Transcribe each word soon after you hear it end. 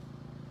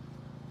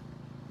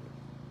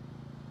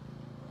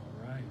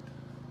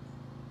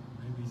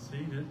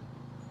seated.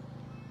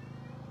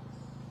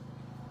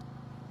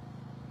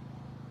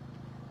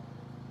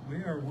 We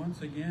are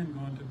once again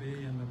going to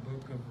be in the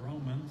book of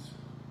Romans,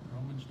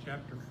 Romans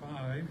chapter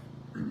 5.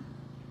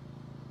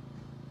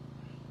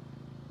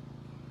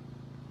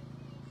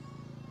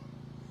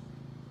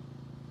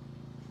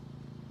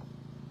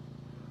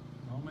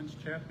 Romans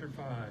chapter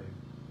 5.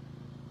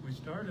 We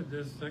started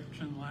this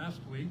section last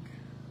week.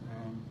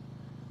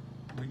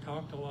 We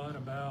talked a lot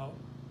about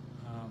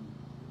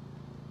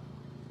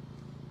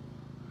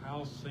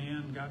how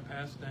sin got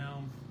passed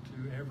down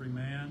to every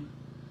man.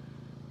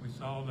 We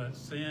saw that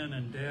sin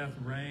and death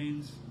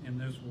reigns in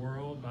this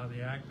world by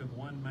the act of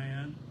one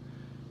man.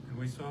 And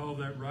we saw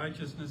that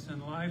righteousness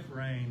and life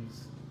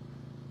reigns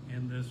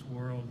in this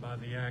world by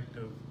the act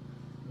of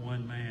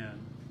one man.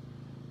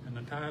 And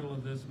the title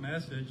of this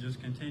message, is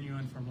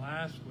continuing from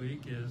last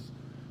week, is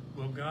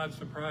Will God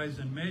Surprise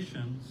in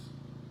Missions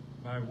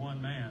by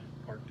One Man,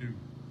 Part 2.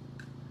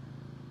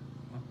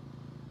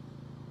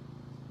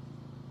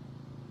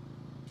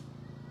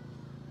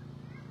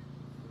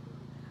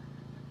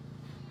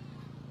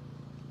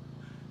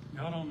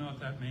 Y'all don't know what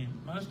that means.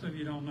 Most of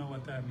you don't know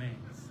what that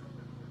means.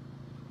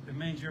 It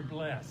means you're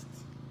blessed.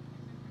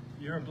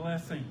 You're a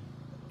blessing.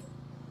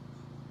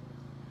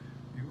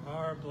 You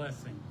are a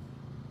blessing.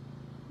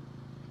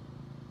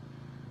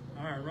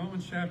 All right,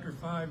 Romans chapter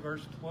 5,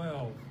 verse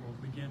 12.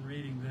 We'll begin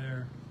reading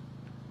there.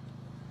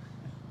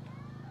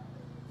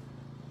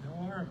 You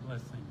are a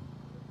blessing.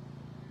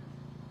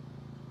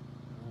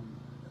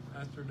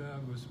 Pastor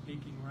Doug was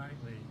speaking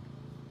rightly.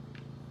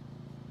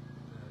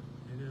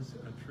 That it is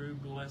a true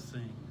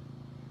blessing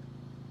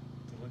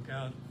to look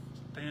out,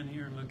 stand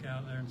here and look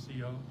out there and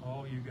see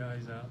all you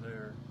guys out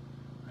there.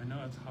 I know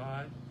it's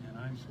hot and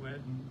I'm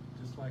sweating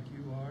just like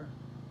you are.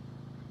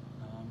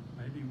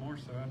 Maybe more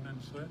so. I've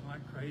been sweating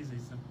like crazy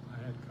since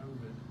I had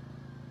COVID.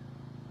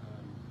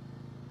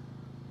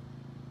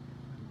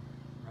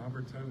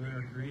 Robert's over there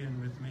agreeing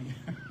with me.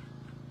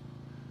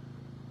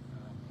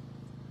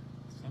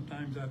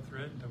 Sometimes I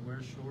threaten to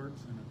wear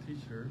shorts and a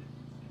t-shirt,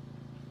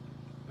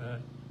 but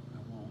I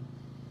won't.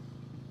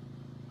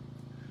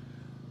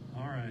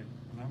 All right,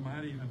 and I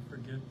might even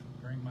forget to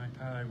bring my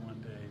tie one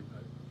day,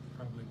 but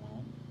probably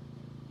won't.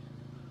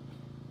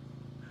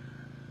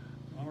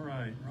 All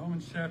right,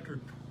 Romans chapter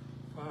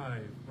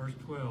 5, verse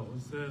 12.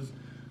 It says,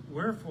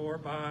 Wherefore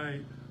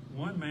by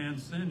one man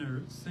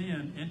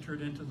sin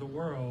entered into the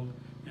world,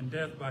 and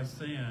death by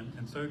sin.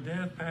 And so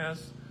death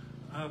passed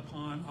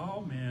upon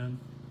all men,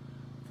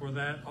 for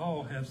that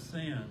all have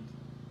sinned.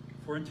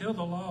 For until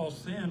the law,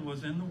 sin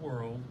was in the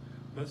world,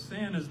 but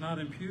sin is not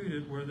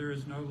imputed where there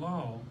is no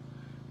law.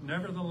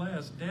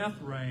 Nevertheless, death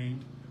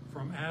reigned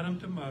from Adam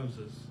to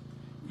Moses,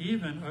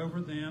 even over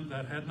them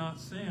that had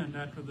not sinned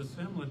after the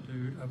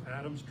similitude of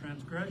Adam's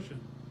transgression,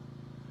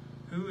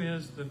 who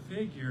is the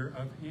figure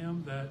of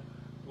him that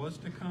was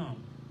to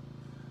come.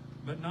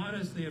 But not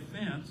as the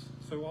offense,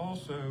 so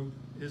also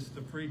is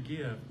the free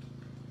gift.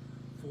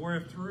 For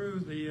if through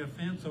the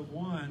offense of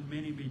one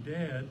many be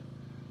dead,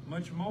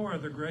 much more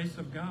the grace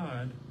of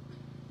God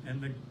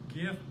and the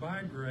gift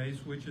by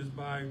grace, which is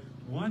by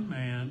one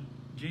man,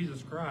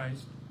 Jesus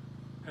Christ,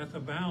 hath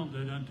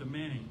abounded unto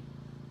many.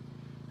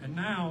 And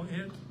now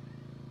it,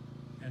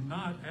 and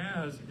not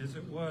as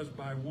it was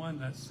by one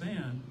that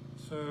sinned,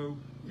 so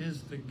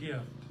is the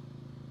gift.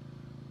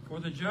 For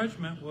the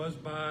judgment was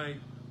by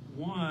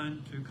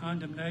one to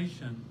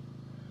condemnation,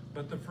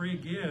 but the free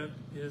gift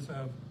is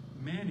of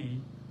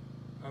many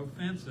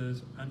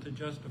offenses unto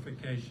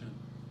justification.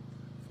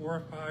 For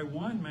if by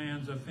one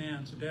man's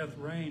offense death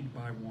reigned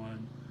by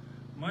one,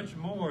 much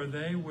more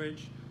they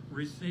which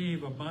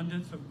receive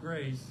abundance of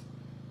grace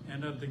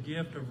and of the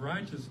gift of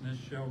righteousness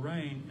shall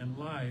reign in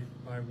life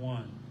by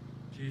one,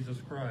 Jesus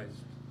Christ.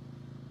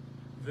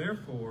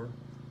 Therefore,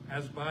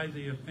 as by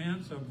the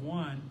offense of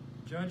one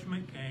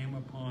judgment came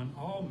upon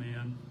all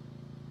men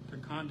to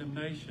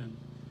condemnation,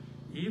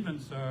 even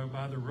so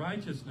by the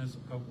righteousness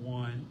of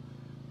one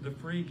the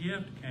free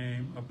gift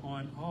came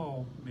upon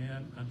all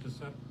men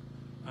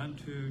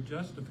unto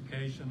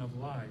justification of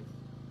life.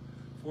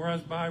 For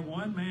as by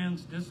one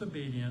man's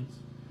disobedience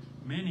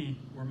many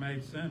were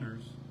made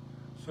sinners,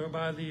 so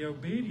by the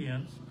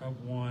obedience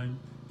of one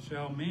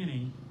shall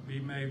many be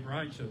made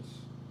righteous.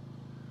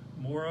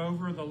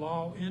 Moreover, the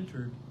law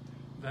entered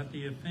that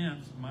the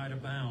offense might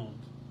abound.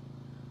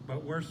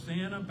 But where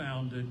sin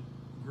abounded,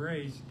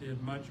 grace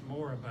did much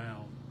more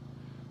abound,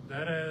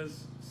 that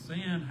as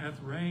sin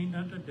hath reigned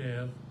unto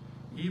death,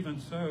 even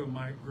so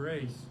might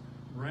grace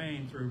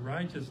reign through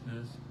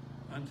righteousness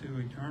unto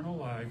eternal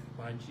life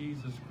by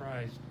Jesus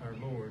Christ our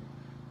Lord.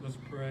 Let's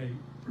pray.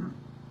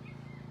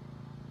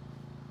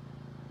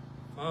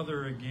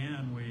 Father,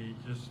 again, we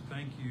just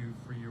thank you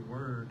for your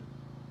word.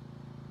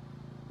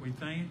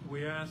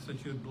 We ask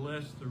that you'd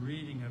bless the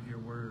reading of your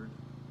word.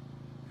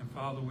 And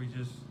Father, we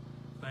just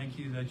thank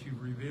you that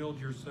you've revealed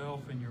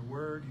yourself in your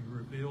word. You've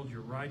revealed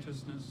your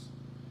righteousness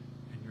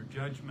and your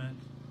judgment.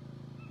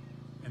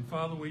 And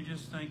Father, we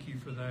just thank you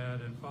for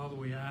that. And Father,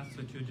 we ask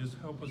that you just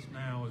help us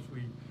now as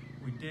we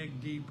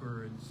dig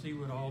deeper and see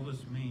what all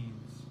this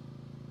means.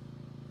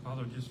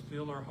 Father, just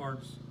fill our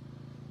hearts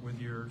with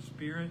your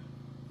Spirit.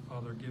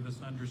 Father, give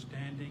us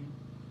understanding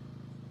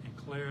and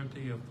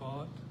clarity of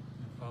thought.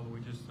 And Father, we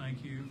just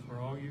thank you for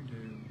all you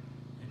do.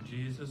 In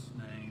Jesus'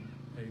 name,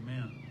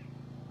 amen.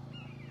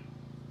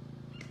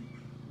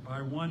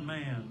 By one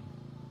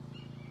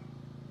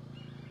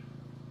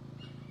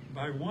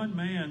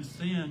man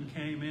sin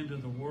came into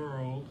the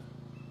world,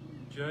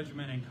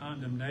 judgment and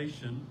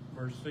condemnation.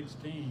 Verse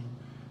 16,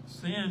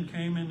 sin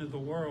came into the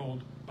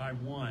world by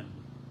one.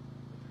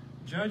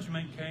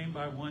 Judgment came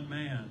by one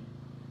man.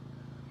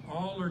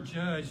 All are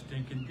judged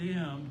and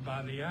condemned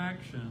by the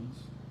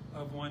actions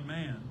of one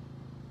man.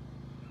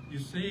 You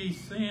see,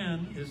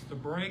 sin is the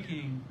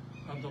breaking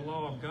of the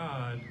law of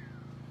God.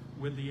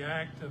 With the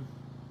act of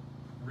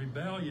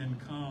rebellion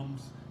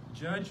comes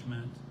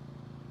judgment.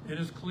 It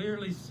is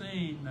clearly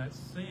seen that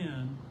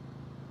sin,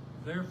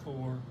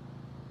 therefore,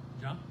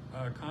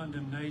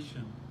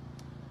 condemnation.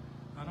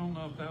 I don't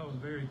know if that was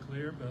very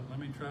clear, but let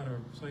me try to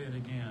say it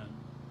again.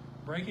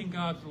 Breaking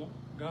God's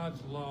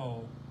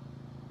law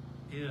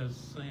is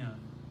sin,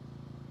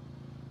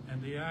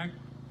 and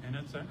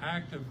it's an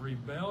act of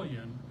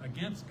rebellion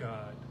against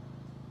God,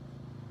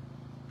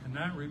 and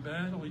that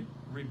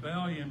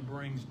rebellion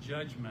brings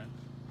judgment,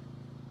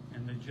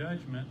 and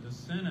the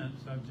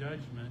sentence of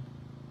judgment,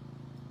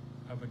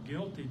 of a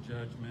guilty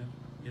judgment,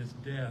 is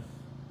death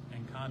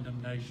and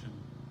condemnation.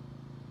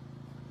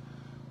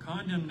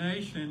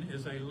 Condemnation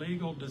is a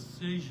legal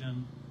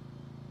decision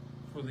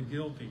for the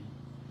guilty.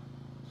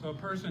 So a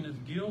person is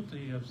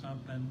guilty of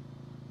something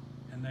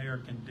and they are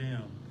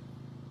condemned.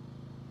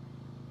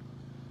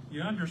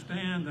 You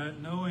understand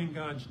that knowing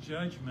God's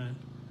judgment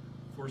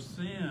for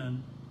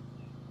sin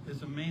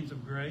is a means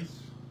of grace?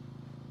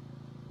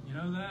 You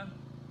know that?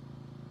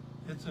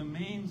 It's a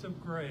means of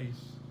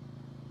grace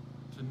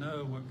to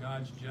know what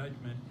God's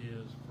judgment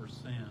is for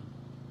sin.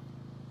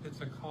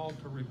 It's a call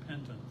to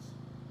repentance.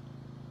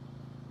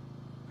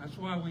 That's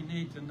why we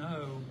need to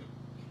know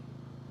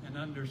and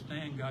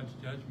understand God's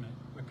judgment,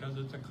 because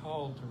it's a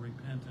call to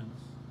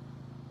repentance.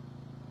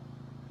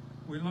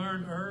 We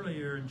learned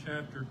earlier in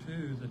chapter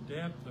 2 the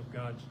depth of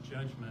God's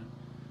judgment.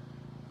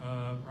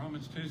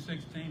 Romans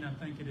 2:16, I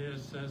think it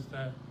is, says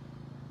that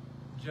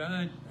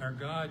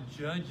God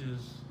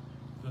judges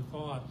the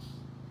thoughts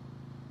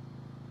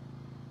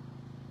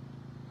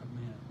of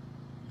men.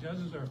 He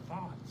judges our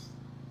thoughts.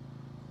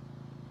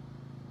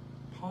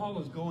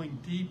 Paul is going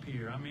deep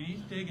here. I mean,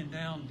 he's digging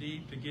down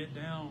deep to get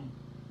down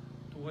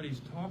to what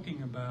he's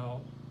talking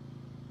about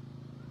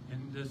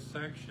in this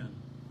section.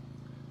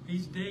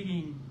 He's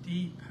digging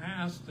deep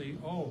past the,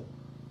 oh.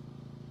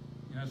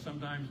 You know,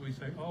 sometimes we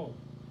say, oh,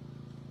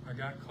 I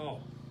got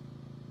caught.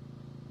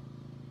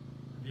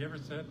 Have you ever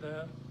said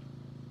that?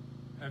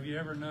 Have you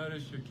ever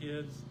noticed your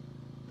kids,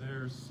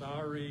 they're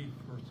sorry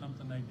for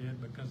something they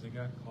did because they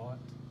got caught?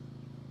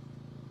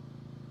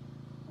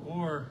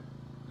 Or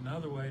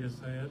another way to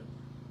say it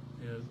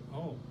is,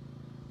 oh,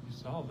 you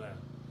saw that.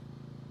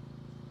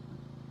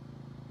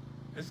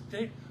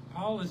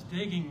 Paul is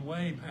digging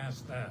way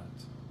past that.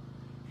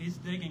 He's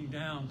digging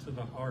down to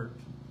the heart.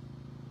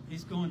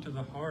 He's going to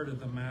the heart of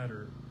the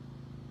matter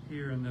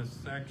here in this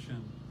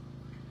section.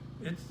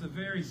 It's the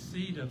very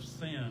seat of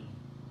sin.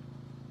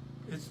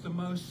 It's the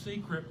most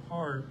secret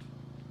part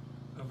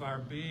of our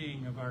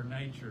being, of our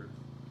nature,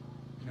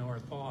 our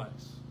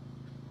thoughts.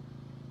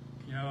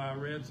 I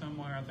read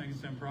somewhere, I think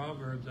it's in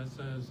Proverbs, that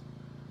says,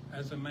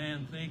 as a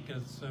man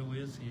thinketh, so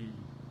is he.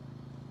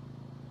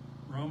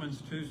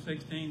 Romans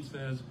 2:16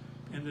 says,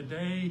 in the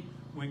day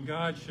when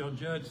God shall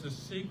judge the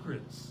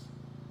secrets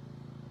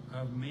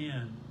of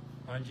men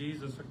by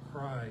Jesus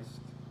Christ,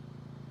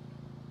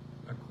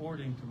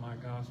 according to my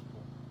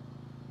gospel.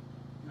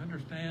 You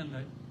understand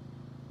that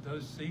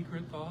those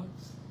secret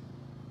thoughts,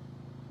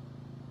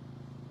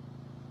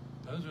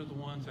 those are the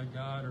ones that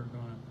God are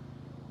going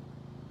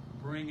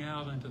to bring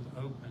out into the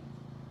open.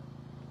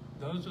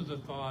 Those are the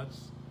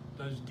thoughts,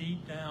 those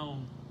deep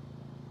down,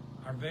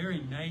 our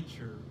very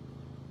nature,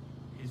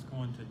 He's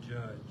going to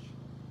judge.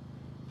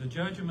 The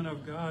judgment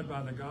of God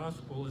by the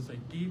gospel is a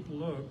deep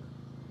look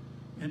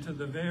into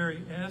the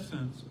very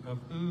essence of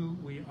who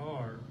we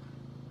are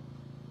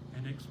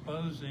and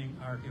exposing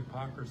our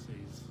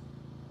hypocrisies.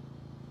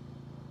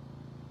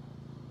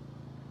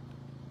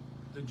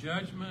 The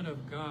judgment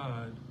of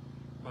God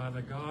by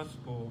the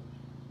gospel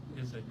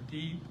is a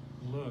deep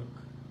look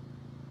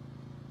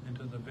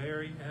into the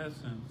very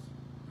essence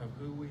of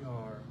who we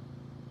are,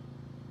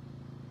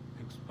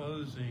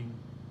 exposing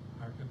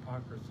our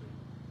hypocrisy.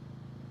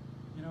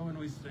 When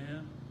we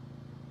sin,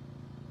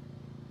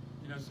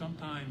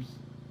 sometimes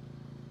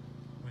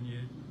when you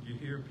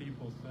hear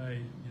people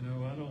say,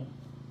 I don't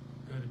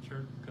go to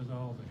church because of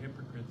all the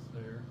hypocrites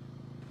there,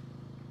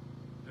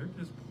 they're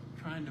just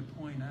trying to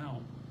point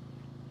out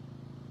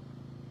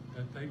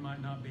that they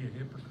might not be a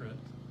hypocrite.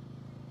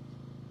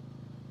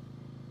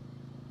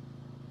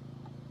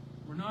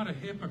 We're not a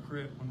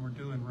hypocrite when we're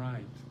doing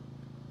right.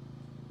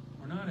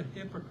 We're not a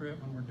hypocrite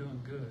when we're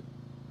doing good.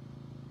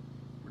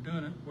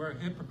 We're a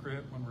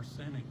hypocrite when we're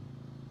sinning.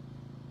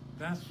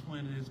 That's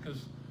when it is,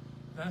 because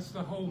That's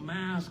the whole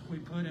mask we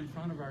put in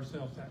front of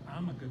ourselves, that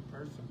I'm a good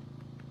person.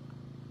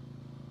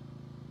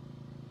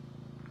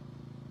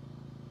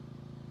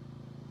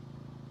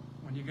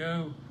 When you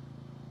go,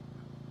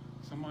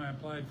 somebody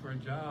applied for a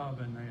job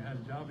and they had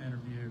a job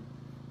interview.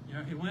 You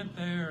know, he went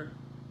there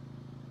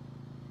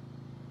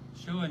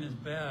showing his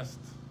best,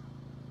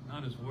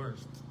 not his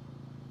worst.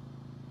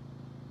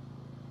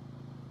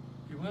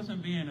 He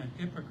wasn't being a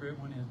hypocrite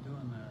when he was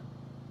doing that.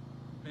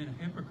 Being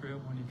a hypocrite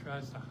when he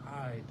tries to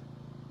hide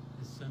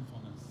his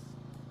sinfulness.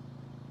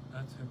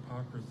 That's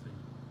hypocrisy.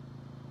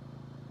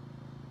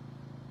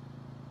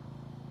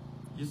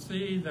 You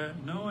see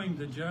that knowing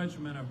the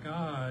judgment of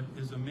God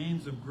is a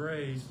means of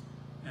grace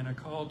and a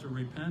call to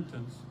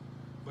repentance,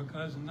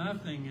 because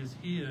nothing is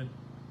hid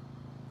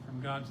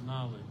from God's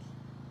knowledge.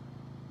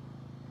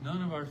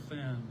 None of our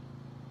sin,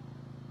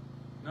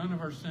 none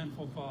of our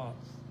sinful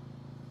thoughts,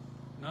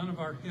 none of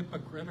our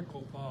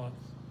hypocritical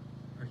thoughts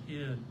are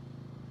hid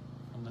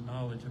from the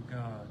knowledge of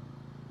God.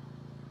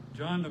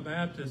 John the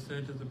Baptist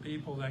said to the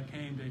people that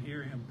came to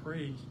hear him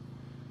preach,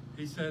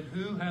 he said,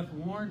 "Who hath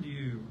warned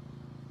you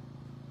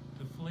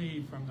to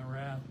flee from the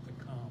wrath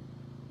to come?"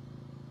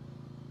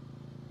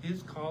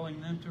 He's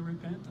calling them to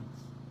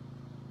repentance.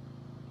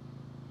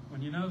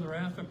 When you know the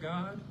wrath of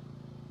God,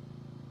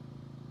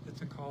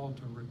 it's a call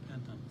to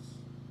repentance.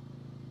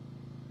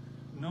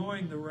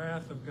 Knowing the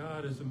wrath of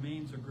God is a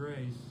means of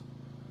grace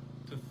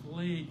to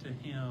flee to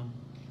Him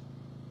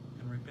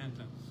in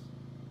repentance.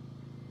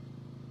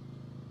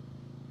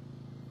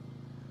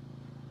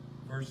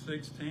 Verse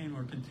 16,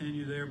 we'll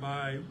continue there.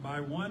 By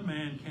one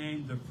man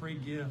came the free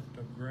gift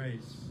of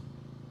grace.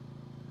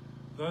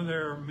 Though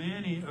there are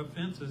many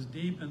offenses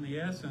deep in the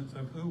essence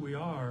of who we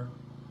are,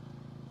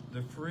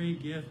 the free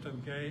gift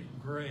of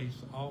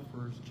grace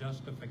offers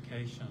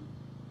justification.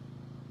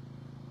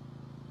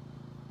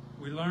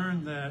 We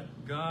learned that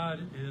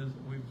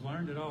we've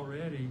learned it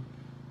already,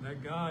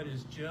 that God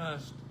is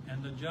just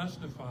and the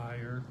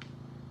justifier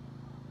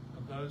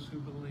of those who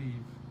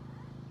believe.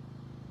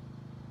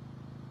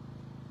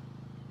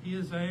 He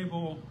is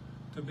able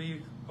to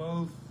be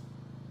both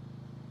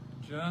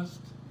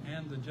just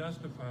and the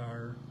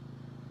justifier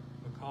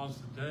because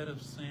the debt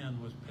of sin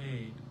was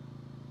paid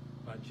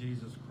by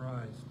Jesus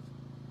Christ.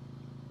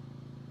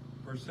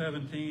 Verse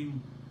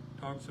 17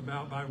 talks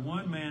about by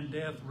one man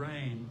death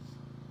reigns,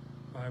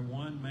 by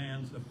one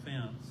man's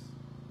offense.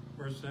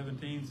 Verse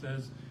 17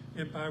 says,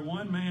 if by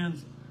one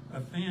man's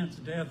offense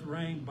death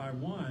reigned by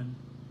one,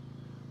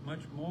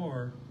 much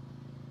more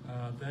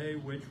they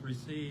which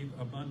receive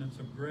abundance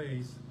of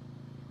grace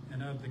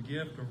and of the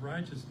gift of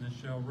righteousness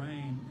shall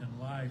reign in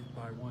life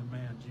by one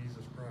man,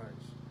 Jesus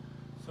Christ.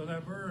 So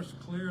that verse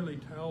clearly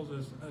tells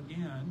us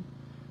again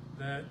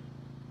that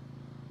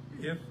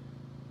if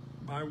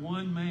by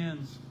one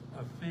man's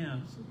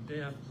offense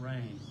death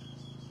reigned,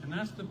 and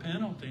that's the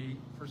penalty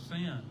for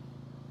sin.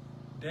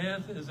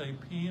 Death is a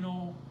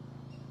penal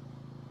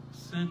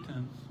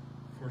sentence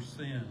for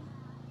sin.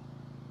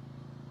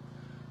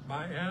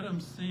 By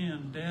Adam's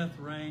sin, death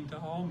reigned to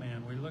all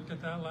men. We looked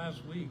at that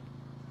last week,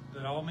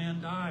 that all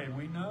men die, and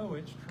we know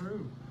it's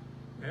true.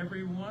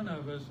 Every one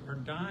of us are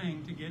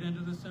dying to get into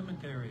the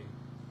cemetery.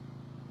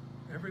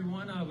 Every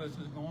one of us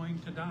is going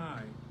to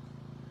die.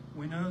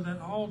 We know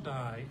that all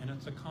die, and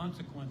it's a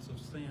consequence of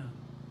sin.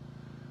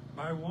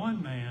 By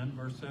one man,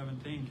 verse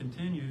 17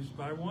 continues,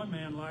 by one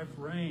man life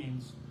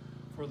reigns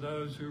for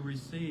those who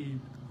receive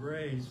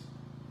grace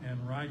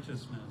and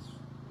righteousness.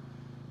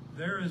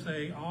 There is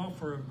an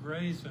offer of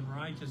grace and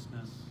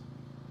righteousness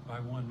by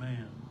one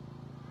man.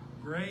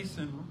 Grace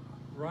and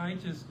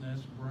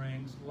righteousness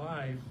brings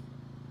life,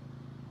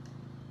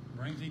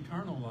 brings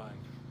eternal life.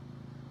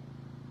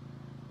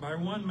 By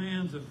one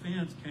man's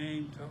offense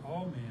came to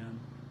all men.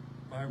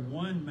 By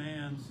one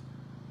man's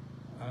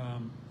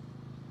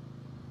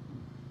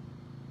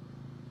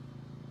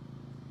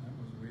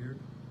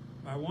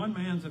by one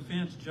man's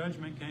offense,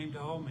 judgment came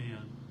to all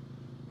men.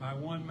 By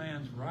one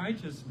man's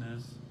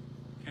righteousness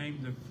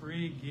came the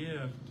free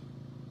gift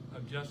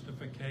of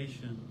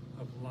justification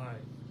of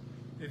life.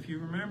 If you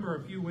remember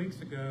a few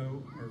weeks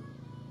ago, or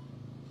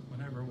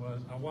whenever it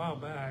was, a while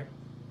back,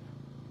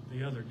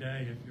 the other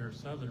day, if you're a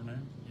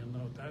Southerner, you'll know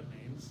what that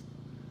means.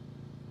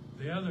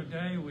 The other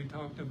day we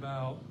talked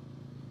about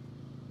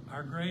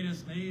our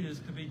greatest need is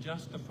to be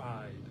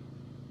justified.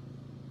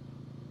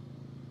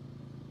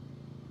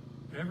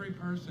 Every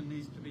person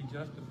needs to be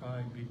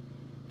justified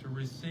to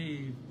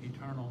receive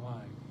eternal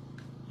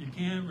life. You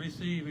can't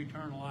receive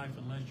eternal life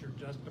unless you're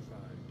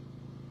justified.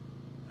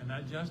 And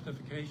that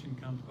justification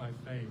comes by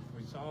faith.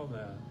 We saw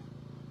that.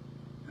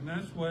 And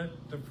that's what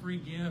the free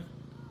gift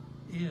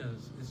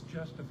is. It's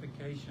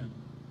justification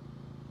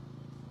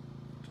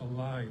to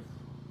life.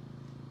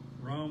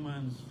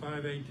 Romans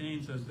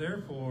 5:18 says,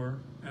 therefore,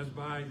 as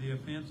by the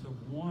offense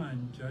of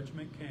one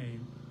judgment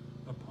came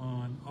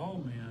upon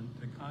all men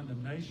to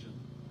condemnation.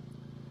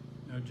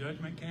 No,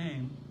 judgment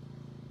came,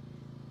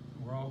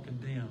 we're all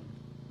condemned.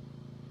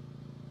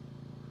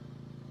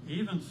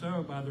 Even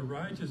so, by the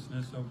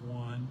righteousness of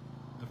one,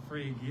 the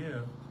free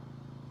gift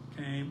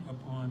came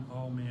upon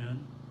all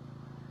men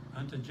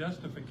unto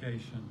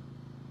justification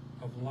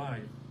of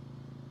life.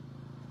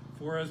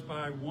 For as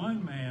by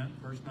one man,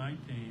 verse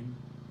 19,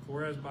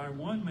 for as by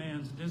one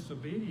man's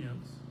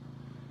disobedience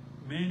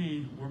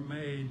many were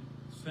made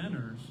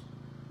sinners,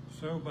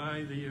 so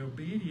by the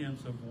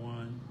obedience of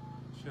one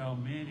shall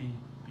many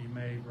be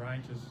made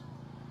righteous.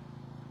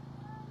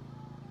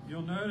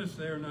 You'll notice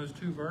there in those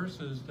two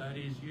verses that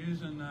he's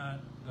using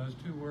those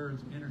two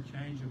words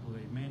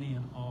interchangeably, many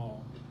and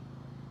all.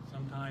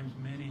 Sometimes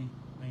many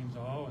means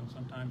all, and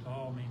sometimes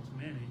all means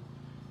many.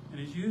 And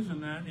he's using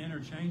that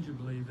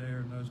interchangeably there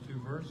in those two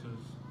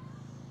verses.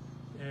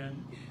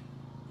 And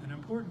an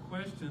important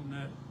question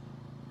that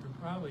you're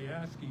probably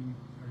asking,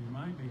 or you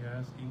might be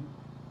asking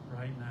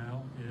right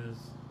now, is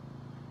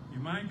you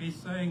might be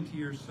saying to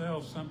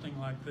yourself something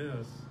like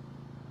this: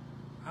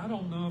 I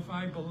don't know if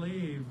I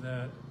believe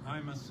that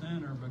I'm a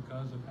sinner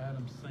because of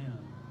Adam's sin.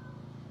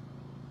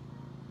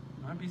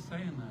 You might be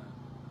saying that.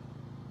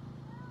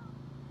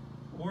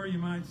 Or you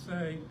might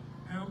say,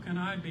 how can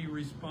I be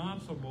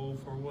responsible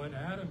for what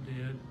Adam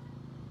did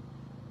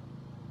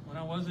when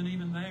I wasn't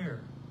even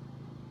there?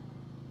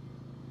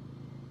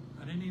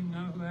 I didn't even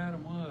know who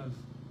Adam was,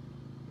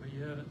 but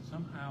yet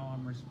somehow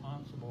I'm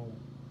responsible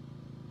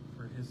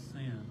for his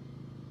sin.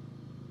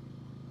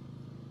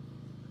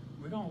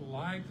 We don't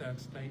like that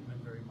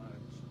statement very much.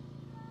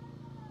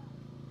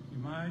 You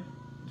might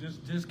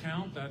just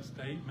discount that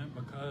statement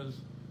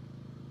because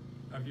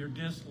of your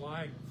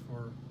dislike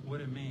for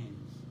what it means.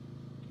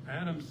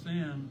 Adam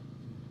sinned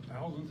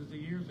thousands of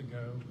years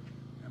ago,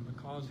 and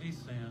because he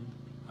sinned,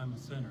 I'm a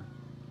sinner.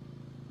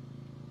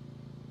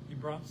 He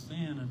brought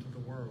sin into the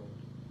world.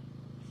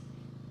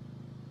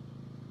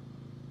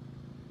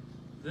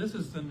 This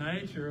is the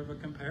nature of a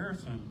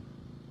comparison.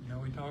 You know,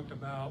 we talked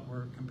about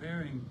we're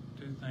comparing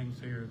two things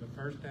here, the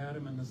first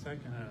Adam and the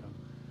second Adam,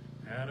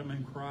 Adam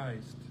and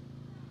Christ.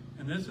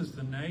 And this is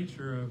the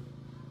nature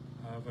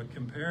of a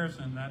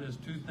comparison, that is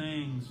two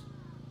things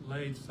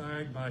laid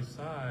side by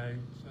side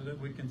so that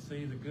we can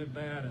see the good,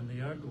 bad, and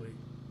the ugly.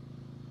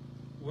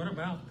 What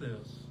about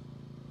this?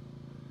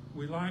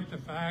 We like the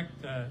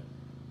fact that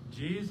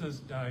Jesus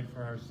died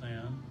for our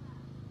sin.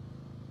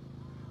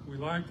 We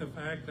like the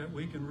fact that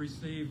we can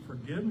receive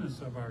forgiveness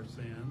of our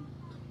sin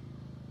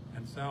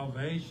and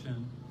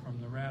salvation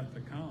from the wrath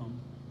to come.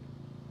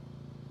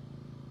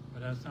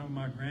 But as some of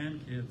my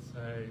grandkids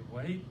say,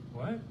 wait,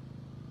 what?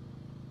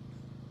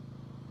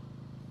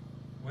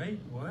 Wait,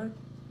 what?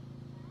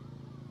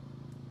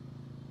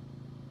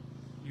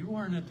 You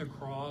weren't at the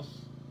cross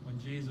when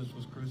Jesus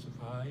was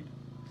crucified.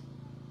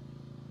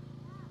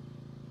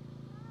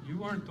 You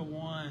weren't the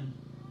one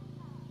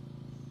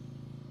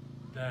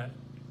that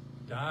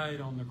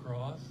died on the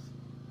cross.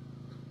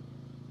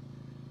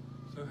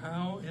 So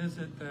how is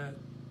it that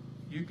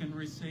you can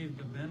receive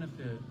the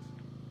benefit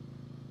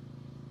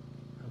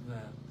of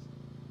that?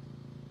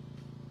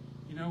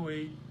 You know,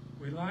 we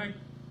like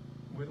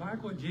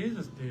what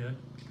Jesus did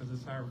because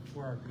it's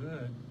for our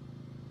good.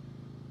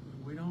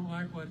 We don't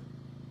like what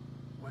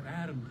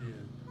Adam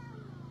did.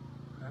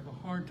 I have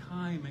a hard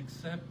time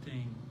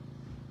accepting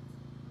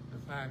the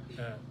fact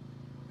that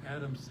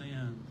Adam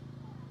sinned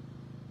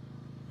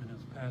and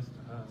it's passed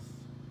to us.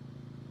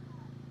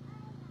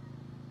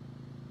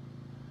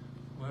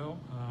 Well,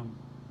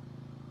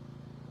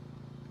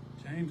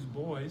 James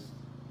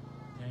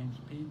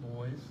P.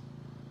 Boyce,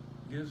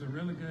 gives a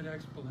really good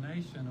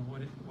explanation of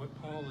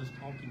what Paul is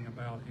talking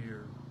about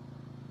here.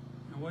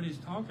 And what he's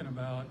talking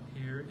about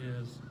here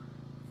is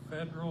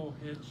federal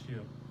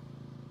headship.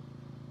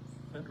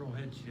 Federal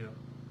headship.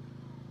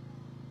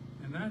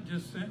 And that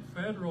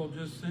federal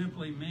just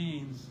simply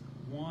means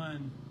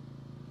one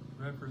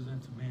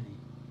represents many.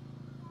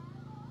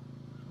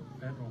 That's what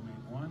federal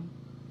means. One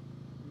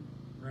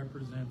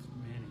represents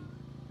many.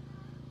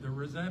 The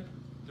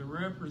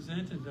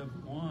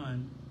representative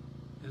one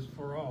is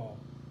for all.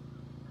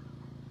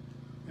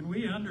 And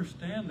we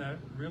understand that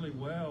really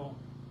well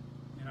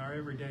in our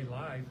everyday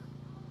life.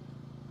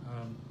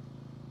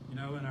 You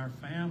know, in our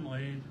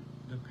family,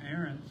 the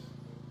parents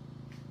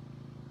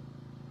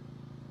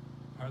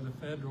are the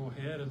federal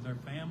head of their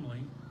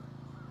family.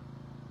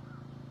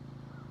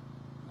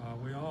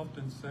 We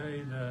often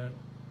say that,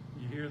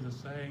 you hear the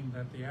saying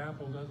that the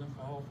apple doesn't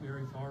fall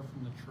very far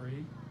from the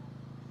tree.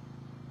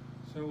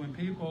 So when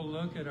people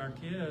look at our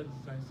kids,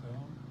 they say,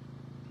 oh,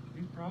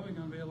 he's probably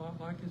going to be a lot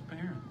like his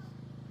parents.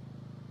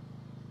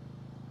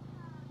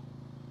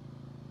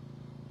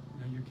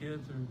 You know, your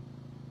kids are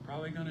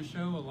probably going to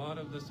show a lot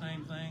of the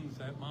same things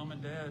that mom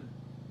and dad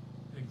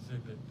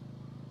exhibit.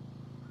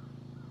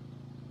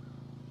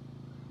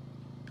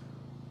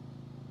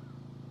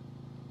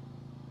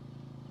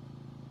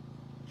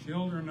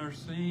 Children are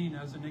seen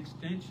as an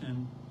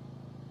extension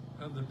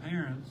of the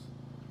parents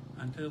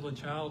until the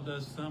child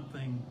does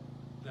something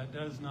that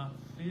does not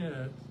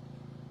fit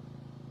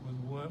with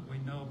what we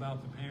know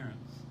about the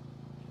parents.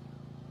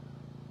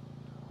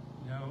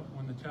 You know,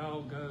 when the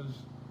child goes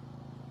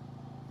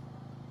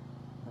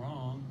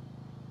wrong,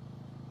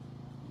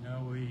 you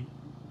know, we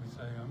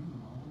say, I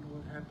wonder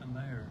what happened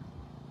there.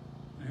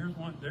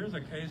 And there's a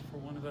case for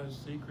one of those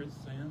secret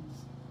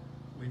sins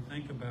we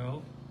think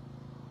about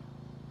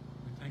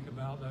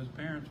those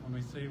parents when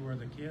we see where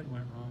the kid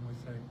went wrong. We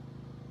say,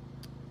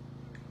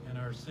 in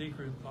our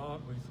secret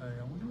thought, we say,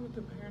 I wonder what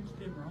the parents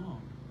did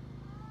wrong.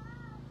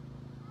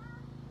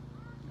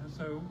 And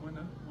so when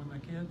the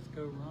kids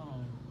go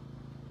wrong,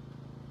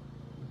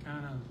 we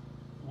kind of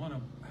want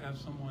to have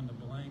someone to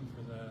blame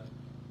for that.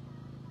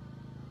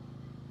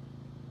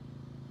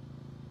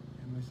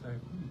 And we say, I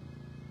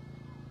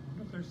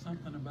wonder if there's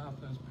something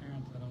about those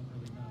parents I don't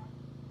really know.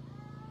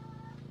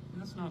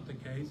 And that's not the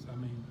case. I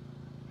mean,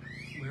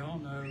 we all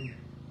know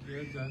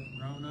kids that have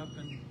grown up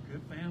in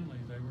good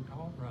families. They were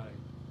taught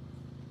right.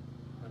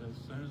 But as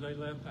soon as they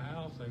left the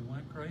house, they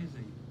went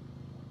crazy.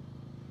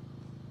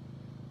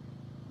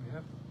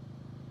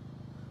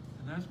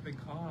 And that's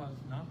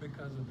not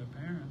because of the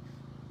parents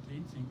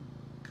teaching,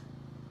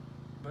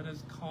 but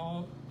it's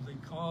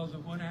because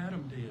of what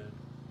Adam did.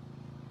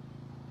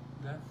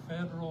 That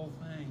federal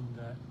thing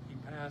that he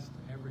passed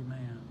to every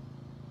man.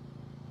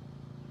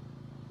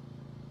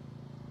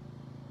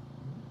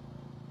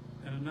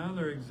 And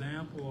another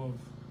example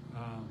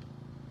of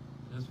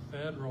this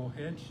federal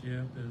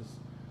headship is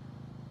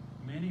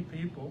many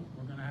people,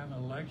 we're going to have an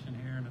election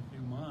here in a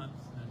few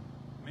months, and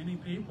many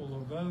people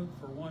will vote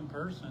for one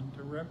person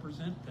to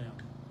represent them.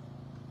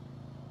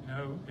 You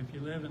know, if you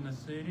live in the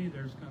city,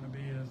 there's going to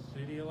be a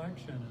city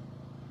election. And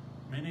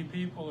many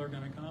people are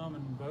going to come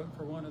and vote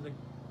for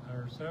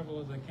several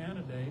of the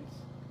candidates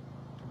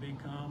to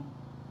become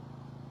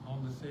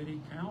on the city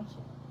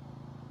council.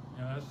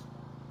 You know, that's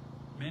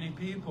many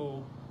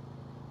people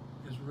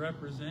is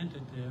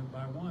representative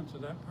by one. So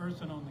that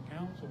person on the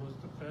council is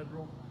the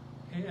federal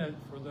head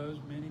for those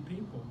many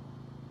people.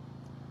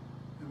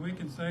 And we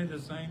can say the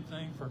same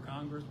thing for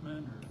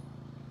congressmen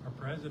or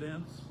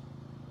presidents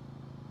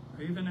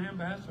or even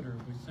ambassadors.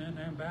 We send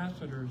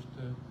ambassadors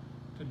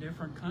to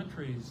different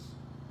countries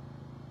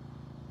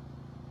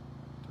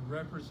to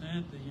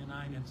represent the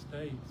United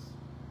States.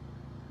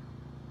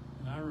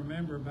 And I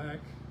remember back,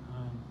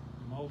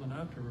 I'm old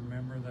enough to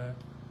remember that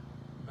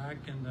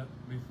back in the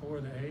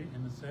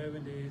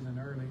 70s and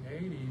early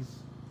 80s,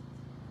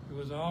 it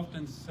was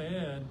often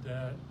said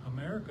that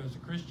America is a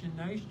Christian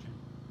nation.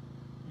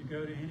 You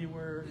go to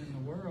anywhere in the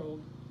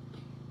world,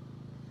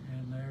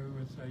 and they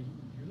would say,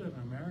 you live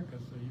in America,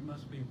 so you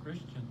must be a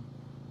Christian.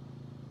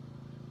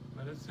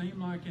 But it seemed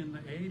like in the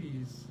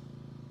 80s,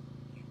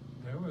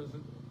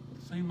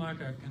 it seemed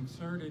like a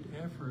concerted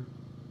effort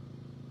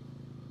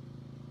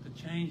to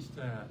change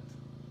that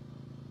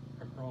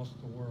across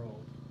the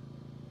world.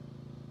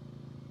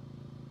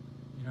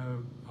 You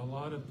know, a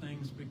lot of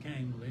things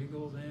became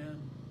legal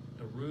then.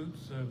 The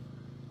roots of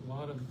a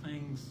lot of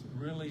things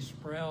really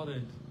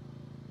sprouted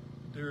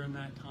during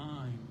that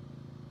time,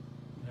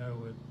 you know,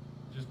 with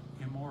just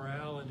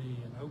immorality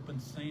and open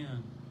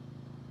sin.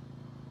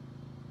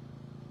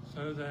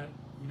 So that,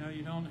 you know,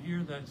 you don't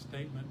hear that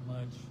statement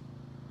much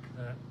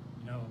that,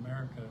 you know,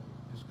 America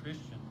is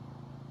Christian.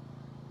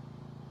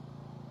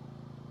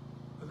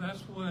 But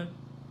that's what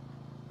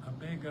a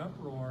big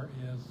uproar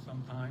is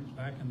sometimes.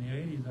 Back in the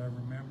 80s, I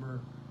remember,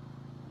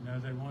 you know,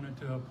 they wanted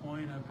to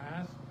appoint an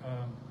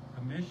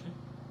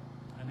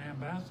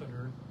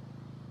ambassador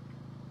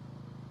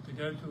to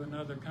go to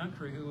another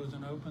country who was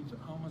an open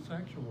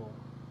homosexual.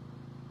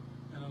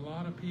 And a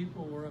lot of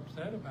people were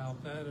upset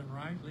about that, and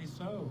rightly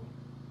so.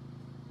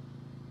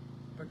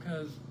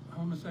 Because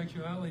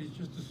homosexuality is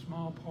just a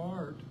small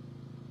part,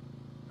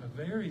 a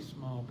very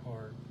small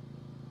part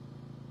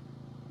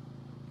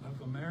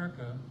of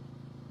America,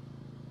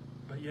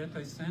 but yet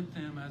they sent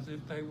them as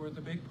if they were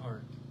the big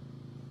part.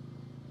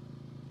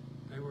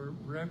 They were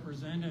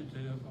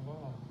representative of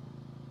all.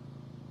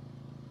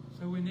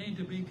 So we need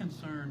to be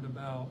concerned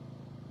about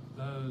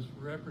those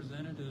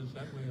representatives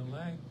that we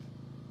elect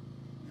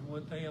and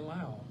what they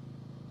allow.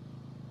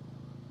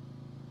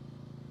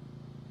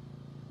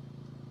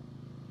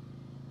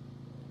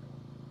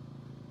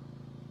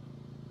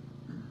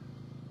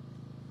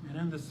 And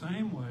in the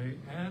same way,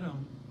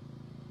 Adam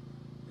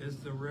is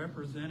the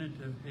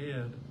representative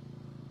head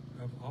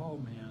of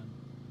all men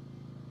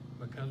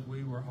because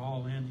we were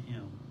all in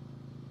him.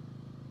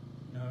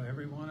 You know,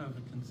 every one of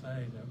us can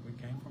say that we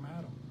came from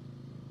Adam.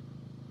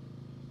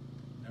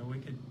 You know, we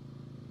could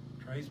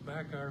trace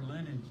back our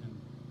lineage and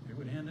it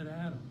would end at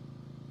Adam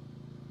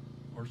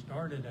or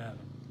start at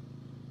Adam.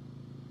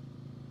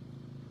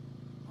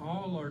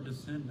 All are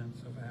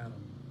descendants of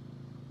Adam.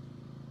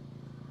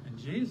 And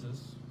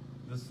Jesus,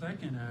 the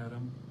second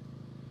Adam,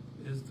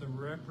 is the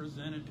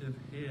representative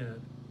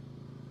head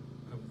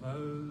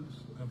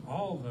of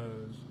all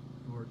those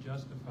who are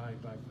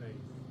justified by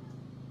faith.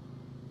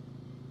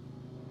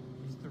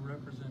 He's the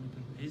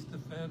representative. He's the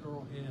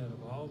federal head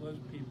of all those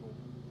people.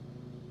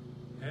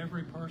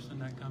 Every person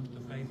that comes to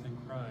faith in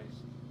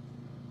Christ,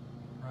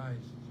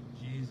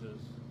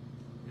 Jesus,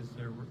 is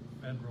their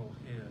federal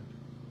head.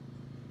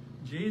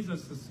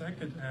 Jesus, the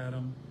second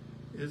Adam,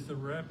 is the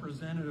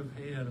representative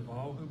head of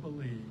all who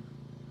believe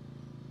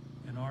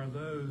and are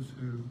those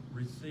who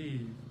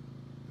receive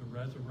the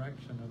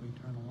resurrection of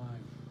eternal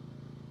life.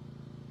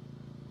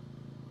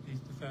 He's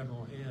the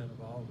federal head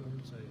of all who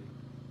are saved.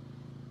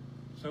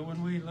 So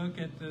when we look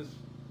at this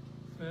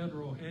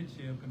federal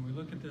headship and we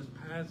look at this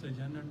passage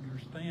and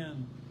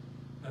understand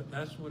that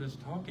that's what it's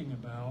talking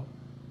about,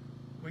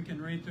 we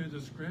can read through the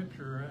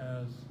scripture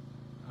as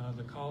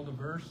the call to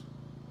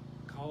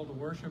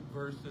worship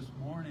verse this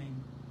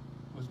morning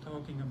was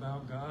talking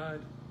about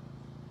God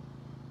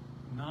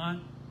not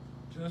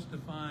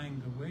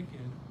justifying the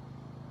wicked,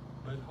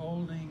 but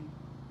holding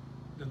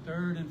the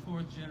third and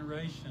fourth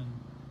generation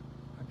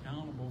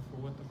accountable for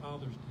what the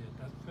fathers did.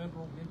 That's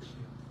federal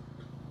headship.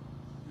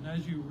 And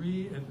as you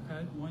read,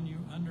 when you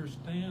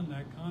understand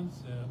that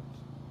concept,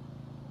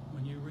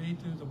 when you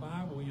read through the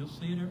Bible, you'll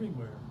see it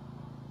everywhere.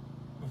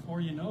 Before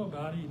you know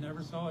about it, you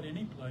never saw it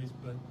any place,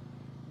 but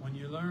when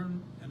you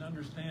learn and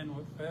understand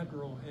what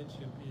federal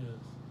headship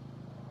is,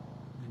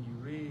 and you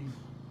read,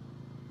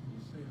 and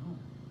you say, oh,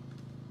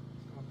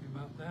 it's talking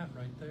about that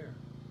right there.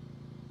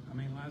 I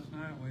mean, last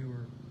night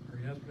or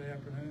yesterday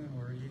afternoon, we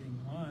were eating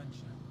lunch,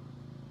 and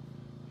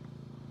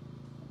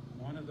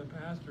one of the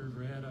pastors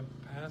read a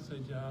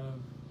passage out of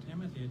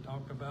Timothy. It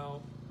talked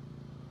about,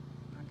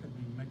 I could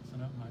be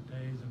mixing up my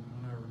days and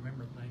when I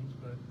remember things,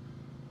 but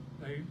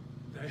they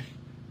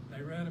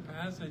read a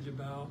passage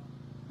about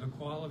the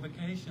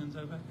qualifications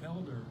of an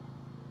elder,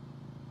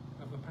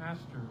 of a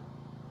pastor.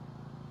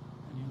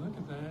 And you look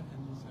at that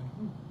and you say,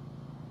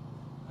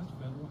 that's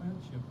federal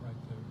headship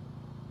right there.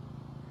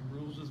 He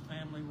rules his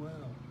family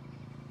well.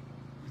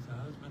 He's a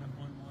husband of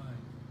one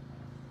wife.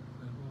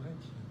 Federal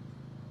headship.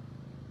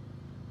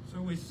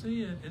 So we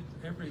see it, it's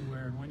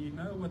everywhere. And when you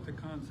know what the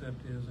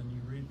concept is and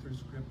you read through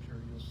Scripture,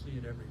 you'll see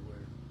it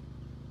everywhere.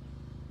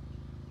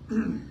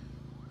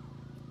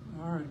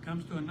 All right, it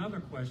comes to another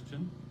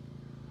question.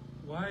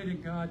 Why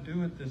did God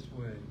do it this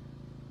way?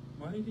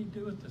 Why did he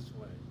do it this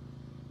way?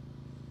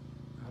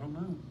 I don't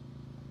know.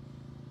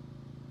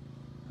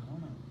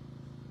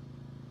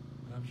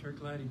 But I'm sure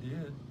glad he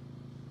did.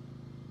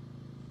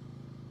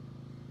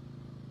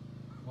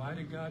 Why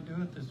did God do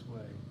it this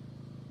way?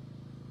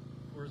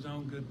 For his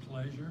own good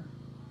pleasure?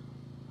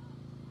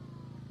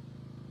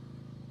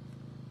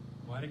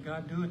 Why did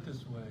God do it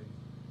this way?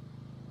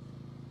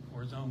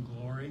 For his own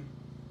glory?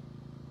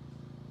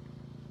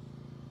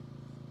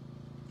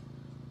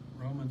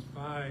 Romans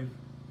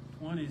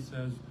 5:20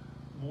 says,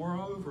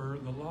 moreover,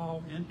 the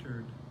law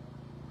entered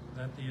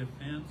that the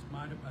offense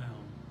might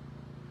abound.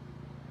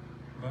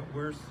 But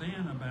where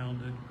sin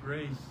abounded,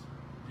 grace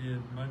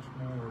did much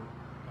more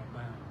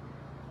abound.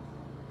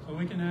 So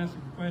we can ask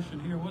a question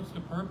here, what's the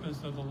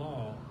purpose of the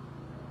law?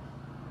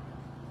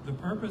 The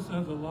purpose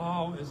of the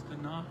law is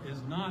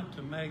not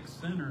to make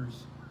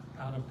sinners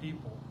out of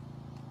people.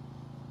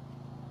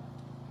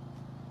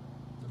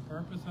 The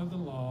purpose of the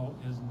law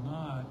is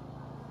not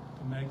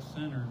to make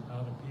sinners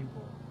out of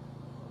people,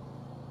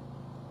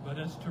 but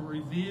it's to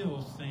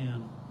reveal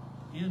sin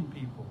in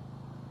people.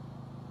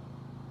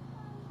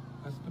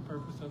 That's the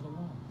purpose of the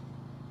law.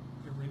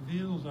 It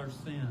reveals our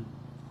sin.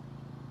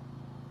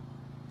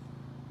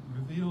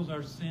 It reveals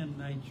our sin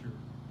nature.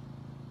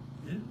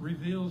 It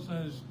reveals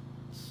those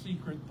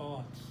secret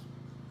thoughts,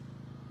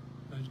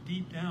 those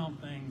deep down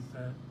things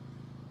that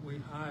we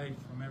hide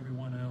from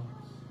everyone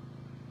else.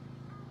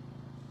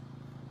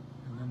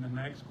 And then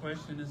the next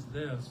question is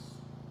this: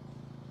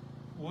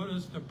 what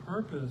is the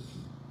purpose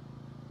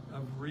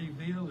of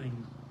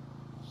revealing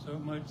so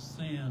much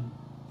sin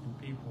in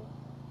people?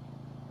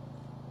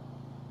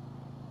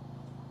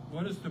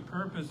 What is the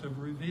purpose of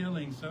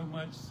revealing so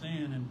much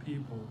sin in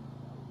people?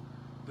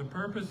 The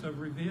purpose of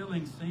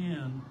revealing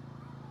sin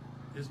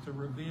is to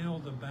reveal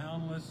the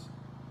boundless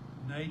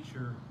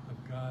nature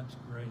of God's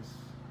grace.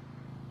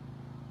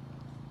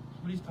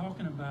 That's what he's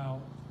talking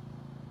about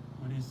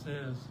when he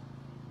says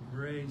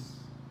grace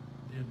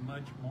did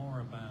much more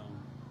abound.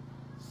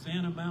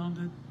 Sin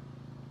abounded,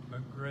 but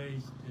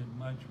grace did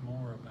much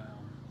more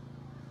abound.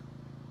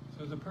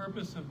 So the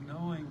purpose of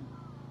knowing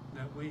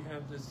that we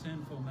have this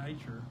sinful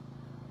nature,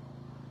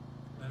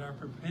 that our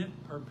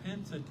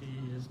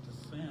propensity is to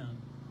sin,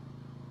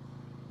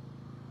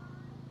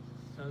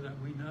 so that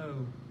we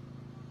know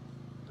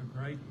the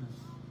greatness,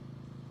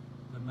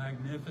 the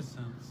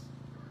magnificence,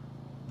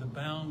 the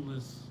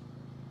boundlessness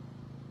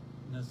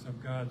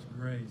of God's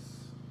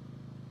grace.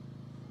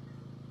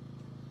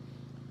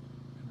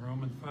 In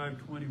Romans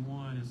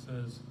 5:21 it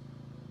says,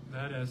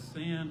 that as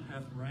sin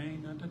hath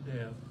reigned unto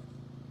death,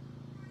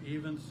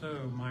 even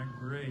so might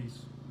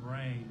grace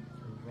reign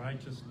through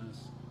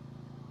righteousness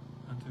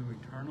unto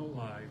eternal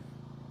life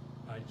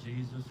by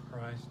Jesus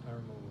Christ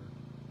our Lord.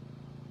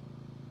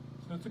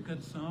 So it's a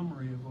good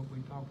summary of what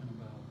we're talking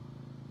about.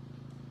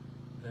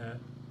 That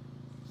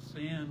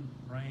sin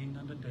reigned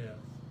unto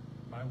death.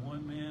 By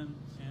one man,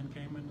 sin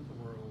came into the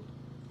world,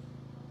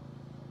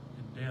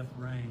 and death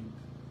reigned.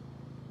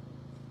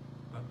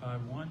 But by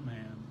one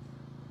man,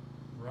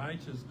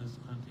 righteousness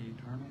unto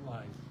eternal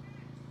life,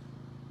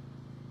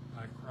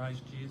 by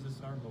Christ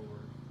Jesus our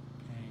Lord,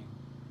 came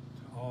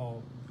to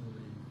all who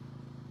believe.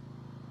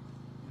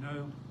 You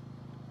know,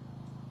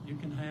 you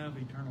can have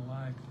eternal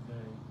life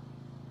today.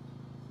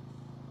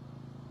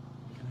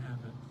 You can have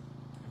it.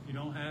 If you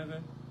don't have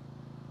it,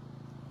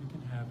 you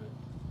can have it.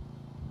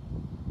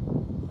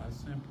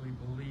 simply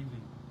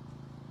believing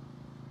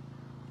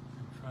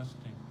and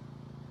trusting,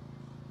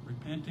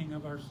 repenting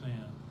of our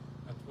sin.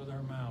 That's with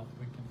our mouth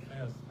we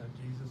confess that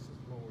Jesus is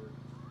Lord.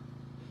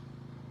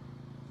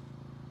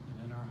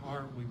 And in our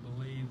heart we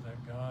believe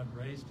that God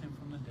raised him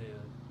from the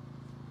dead.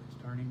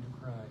 He's turning to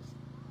Christ.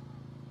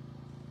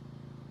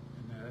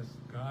 And as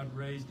God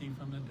raised him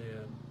from the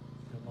dead,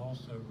 he'll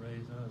also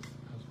raise us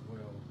as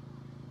well.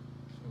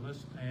 So let's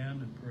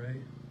stand and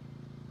pray.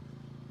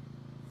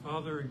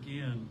 Father,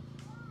 again,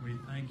 we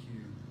thank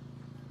you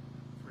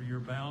for your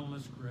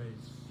boundless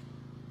grace.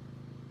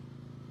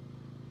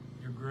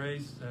 Your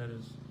grace that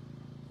is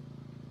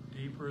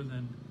deeper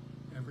than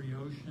every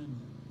ocean,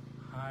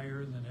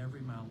 higher than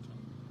every mountain.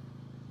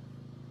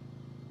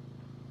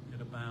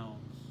 It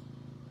abounds.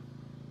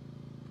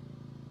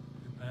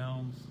 It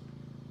abounds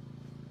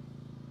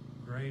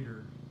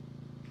greater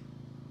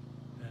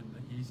than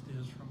the east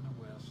is from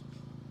the west.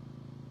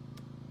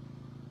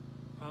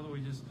 Father,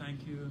 we just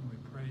thank you and we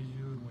praise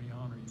you and we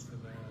honor you for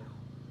that.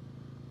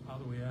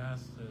 Father, we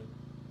ask that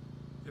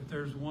if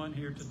there's one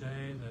here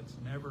today that's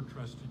never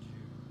trusted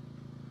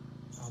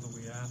you, Father,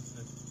 we ask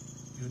that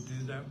you'll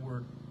do that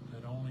work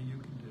that only you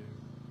can do.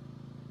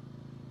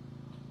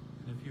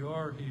 And if you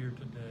are here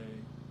today,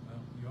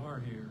 well, you are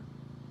here,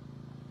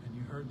 and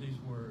you heard these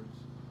words,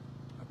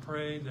 I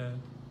pray that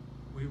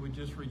we would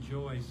just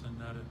rejoice in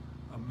that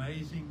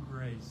amazing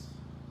grace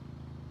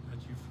that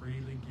you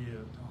freely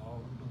give to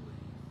all who believe.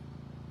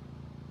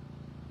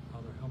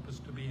 Father, help us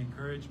to be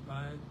encouraged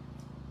by it.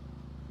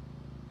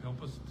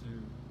 Help us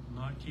to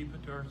not keep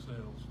it to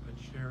ourselves, but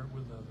share it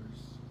with others.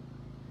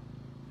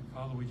 And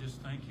Father, we just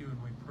thank you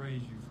and we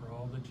praise you for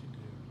all that you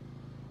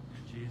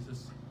do. In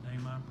Jesus'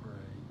 name I pray.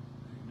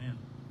 Amen.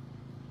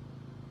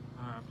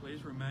 All right,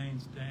 please remain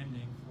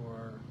standing for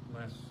our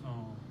last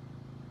song.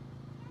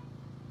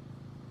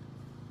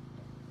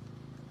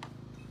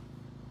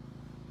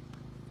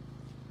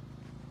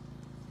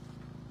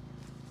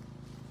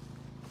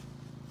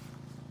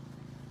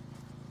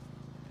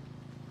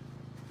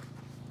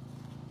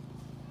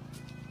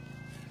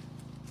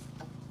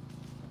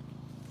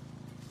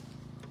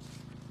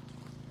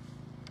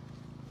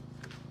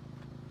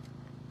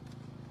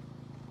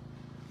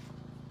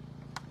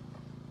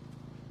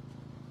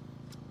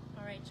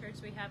 Church,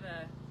 we have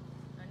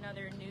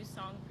another new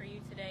song for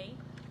you today.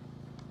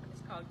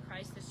 It's called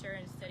Christ the Sure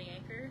and Steady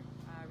Anchor,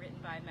 written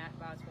by Matt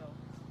Boswell.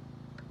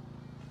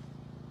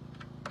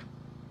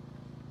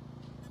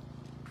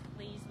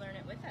 Please learn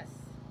it with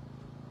us.